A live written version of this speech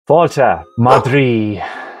Volta, Madrid.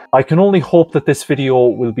 I can only hope that this video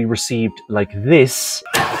will be received like this.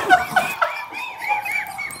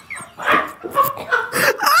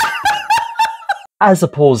 As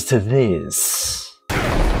opposed to this.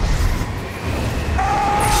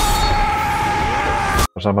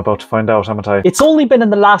 But I'm about to find out, haven't I? It's only been in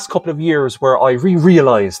the last couple of years where I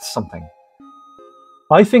realized something.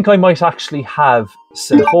 I think I might actually have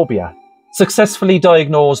xenophobia. Successfully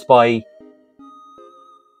diagnosed by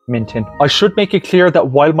Minton. I should make it clear that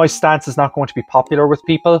while my stance is not going to be popular with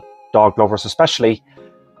people, dog lovers especially,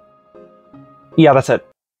 yeah, that's it.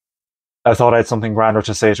 I thought I had something grander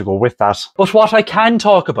to say to go with that. But what I can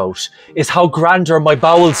talk about is how grander my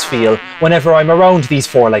bowels feel whenever I'm around these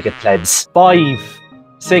four-legged plebs. 5,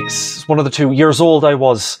 6, one of the 2 years old I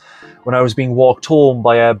was when I was being walked home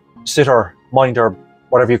by a sitter, minder,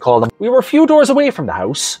 whatever you call them. We were a few doors away from the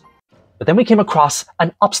house, but then we came across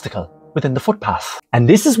an obstacle within the footpath. And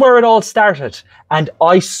this is where it all started. And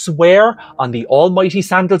I swear on the almighty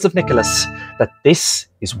sandals of Nicholas that this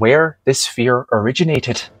is where this fear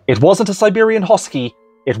originated. It wasn't a Siberian Husky,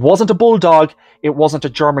 it wasn't a bulldog, it wasn't a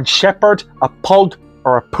German Shepherd, a pug,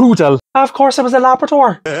 or a poodle. Of course it was a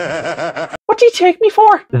Labrador. What do you take me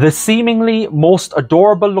for? The seemingly most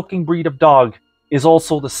adorable looking breed of dog is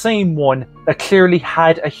also the same one that clearly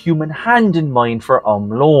had a human hand in mind for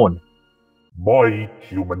loan. My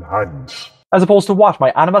human hands. As opposed to what?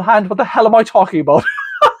 My animal hand? What the hell am I talking about?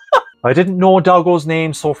 I didn't know Doggo's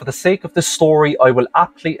name, so for the sake of this story, I will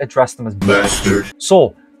aptly address them as Bastard.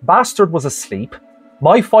 So, Bastard was asleep.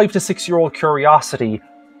 My 5 to 6 year old curiosity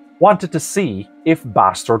wanted to see if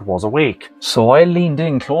Bastard was awake. So I leaned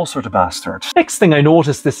in closer to Bastard. Next thing I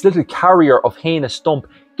noticed, this little carrier of heinous dump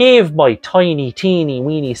gave my tiny, teeny,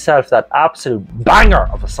 weeny self that absolute banger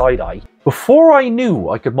of a side eye. Before I knew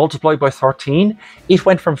I could multiply by 13, it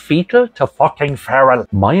went from fetal to fucking feral.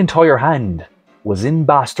 My entire hand was in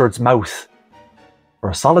Bastard's mouth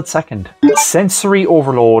for a solid second. Sensory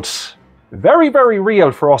overload. Very, very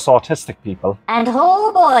real for us autistic people. And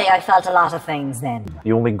oh boy, I felt a lot of things then.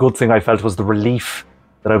 The only good thing I felt was the relief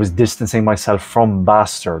that I was distancing myself from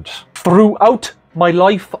Bastard. Throughout my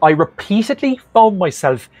life, I repeatedly found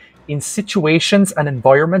myself in situations and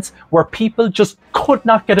environments where people just could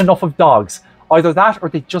not get enough of dogs. Either that or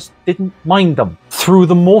they just didn't mind them. Through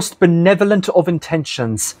the most benevolent of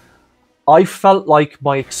intentions, I felt like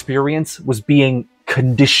my experience was being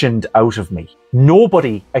conditioned out of me.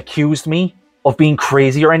 Nobody accused me of being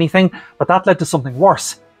crazy or anything, but that led to something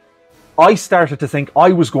worse. I started to think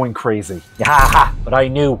I was going crazy. Yeah, but I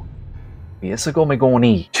knew.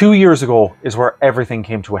 2 years ago is where everything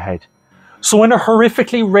came to a head. So in a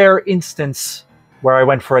horrifically rare instance where I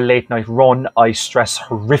went for a late night run, I stress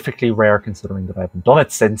horrifically rare considering that I haven't done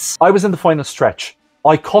it since, I was in the final stretch.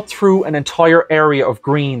 I cut through an entire area of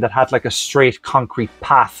green that had like a straight concrete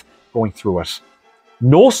path going through it.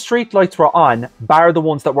 No street lights were on, bar the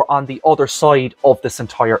ones that were on the other side of this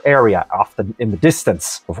entire area, in the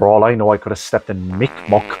distance. For all I know, I could have stepped in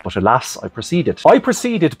mick-muck, but alas, I proceeded.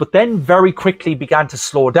 But then very quickly began to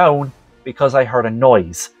slow down because I heard a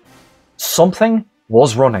noise. Something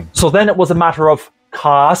was running. So then it was a matter of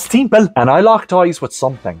Timple, and I locked eyes with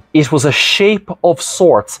something. It was a shape of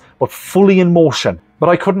sorts, but fully in motion, but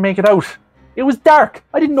I couldn't make it out. It was dark.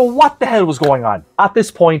 I didn't know what the hell was going on. At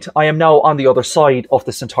this point, I am now on the other side of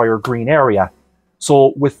this entire green area.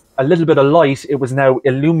 So with a little bit of light, it was now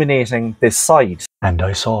illuminating this side. And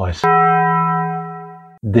I saw it.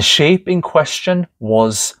 The shape in question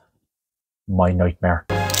was my nightmare.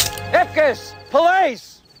 Ipkiss!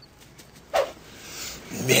 Police!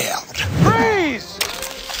 Merde. Freeze!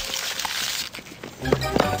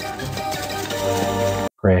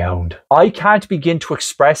 Greyhound. I can't begin to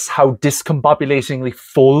express how discombobulatingly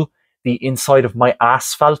full the inside of my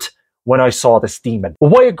ass felt when I saw this demon.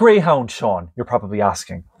 Well, why a greyhound, Sean? You're probably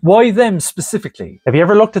asking. Why them specifically? Have you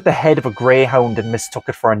ever looked at the head of a greyhound and mistook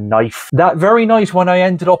it for a knife? That very night when I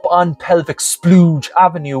ended up on Pelvic Splooge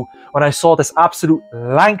Avenue, when I saw this absolute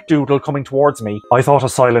lank doodle coming towards me, I thought a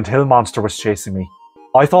Silent Hill monster was chasing me.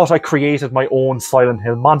 I thought I created my own Silent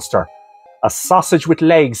Hill monster. A sausage with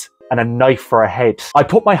legs and a knife for a head. I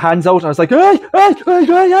put my hands out and I was like, hey, hey, hey,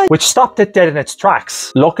 hey, hey, which stopped it dead in its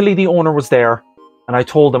tracks. Luckily, the owner was there and I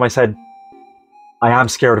told them, I said, I am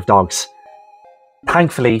scared of dogs.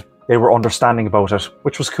 Thankfully, they were understanding about it,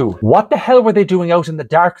 which was cool. What the hell were they doing out in the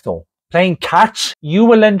dark though? Playing catch? You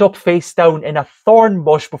will end up face down in a thorn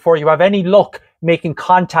bush before you have any luck making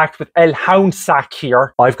contact with El Houndsack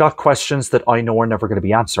here. I've got questions that I know are never going to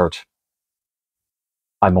be answered.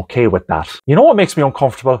 I'm okay with that. You know what makes me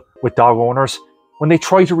uncomfortable with dog owners? When they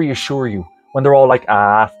try to reassure you, when they're all like,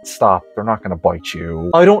 stop, they're not going to bite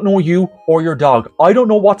you. I don't know you or your dog. I don't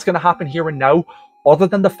know what's going to happen here and now, other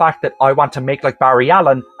than the fact that I want to make like Barry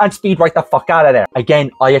Allen and speed right the fuck out of there.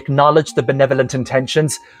 Again, I acknowledge the benevolent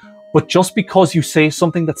intentions, but just because you say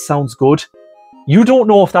something that sounds good, you don't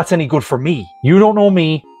know if that's any good for me. You don't know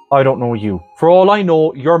me, I don't know you. For all I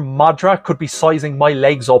know, your Madra could be sizing my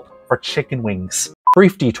legs up for chicken wings.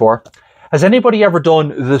 Brief detour. Has anybody ever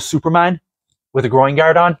done the Superman with a groin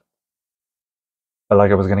guard on? Felt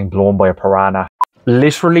like I was getting blown by a piranha.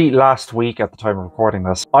 Literally last week at the time of recording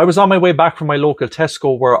this, I was on my way back from my local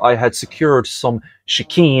Tesco where I had secured some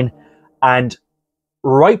chicane, and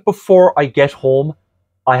right before I get home,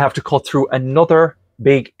 I have to cut through another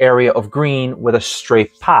big area of green with a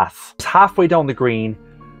straight path. Halfway down the green,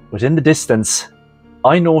 but in the distance,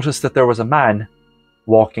 I noticed that there was a man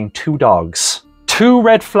walking two dogs. Two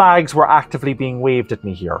red flags were actively being waved at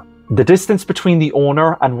me here. The distance between the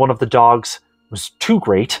owner and one of the dogs was too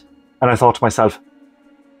great, and I thought to myself,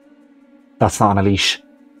 that's not on a leash.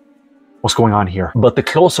 What's going on here? But the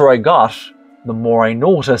closer I got, the more I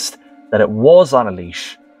noticed that it was on a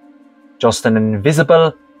leash. Just an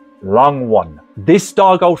invisible, long one. This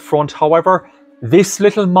dog out front, however, this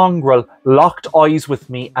little mongrel locked eyes with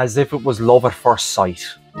me as if it was love at first sight.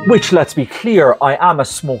 Which, let's be clear, I am a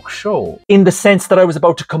smoke show, in the sense that I was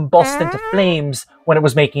about to combust into flames when it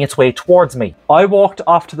was making its way towards me. I walked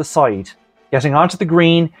off to the side, getting onto the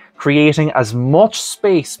green, creating as much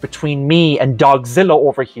space between me and Dogzilla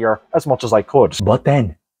over here as much as I could. But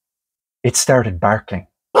then, it started barking.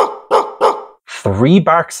 3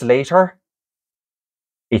 barks later,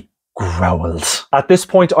 it growled. At this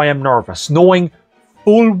point, I am nervous, knowing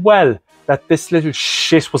full well that this little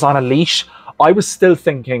shit was on a leash. I was still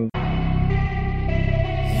thinking,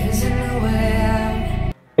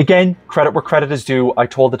 again, credit where credit is due. I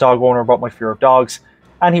told the dog owner about my fear of dogs,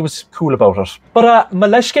 and he was cool about it. But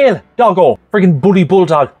Maleshkale, doggo, friggin' bully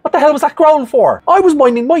bulldog, what the hell was that growl for? I was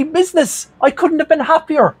minding my business. I couldn't have been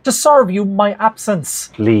happier to serve you my absence.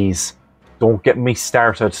 Please, don't get me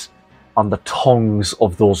started on the tongues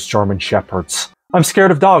of those German shepherds. I'm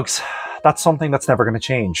scared of dogs. That's something that's never going to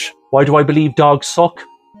change. Why do I believe dogs suck?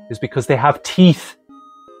 Is because they have teeth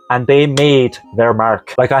and they made their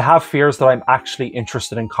mark. Like, I have fears that I'm actually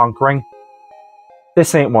interested in conquering.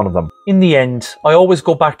 This ain't one of them. In the end, I always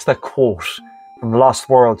go back to that quote from The Lost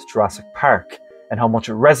World, Jurassic Park, and how much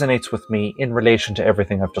it resonates with me in relation to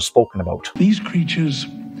everything I've just spoken about. These creatures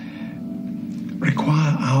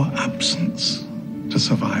require our absence to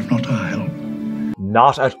survive, not our help.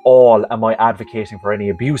 Not at all am I advocating for any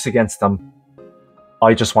abuse against them.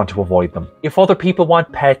 I just want to avoid them. If other people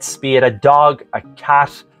want pets, be it a dog, a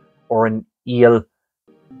cat, or an eel,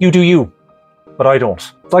 you do you. But I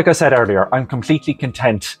don't. Like I said earlier, I'm completely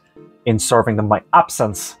content in serving them my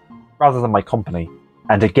absence rather than my company.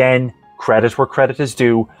 And again, credit where credit is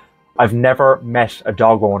due, I've never met a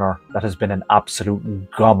dog owner that has been an absolute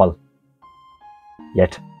gommel.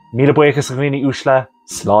 Yet, Mila Buekas Ushla,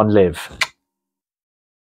 Slán live.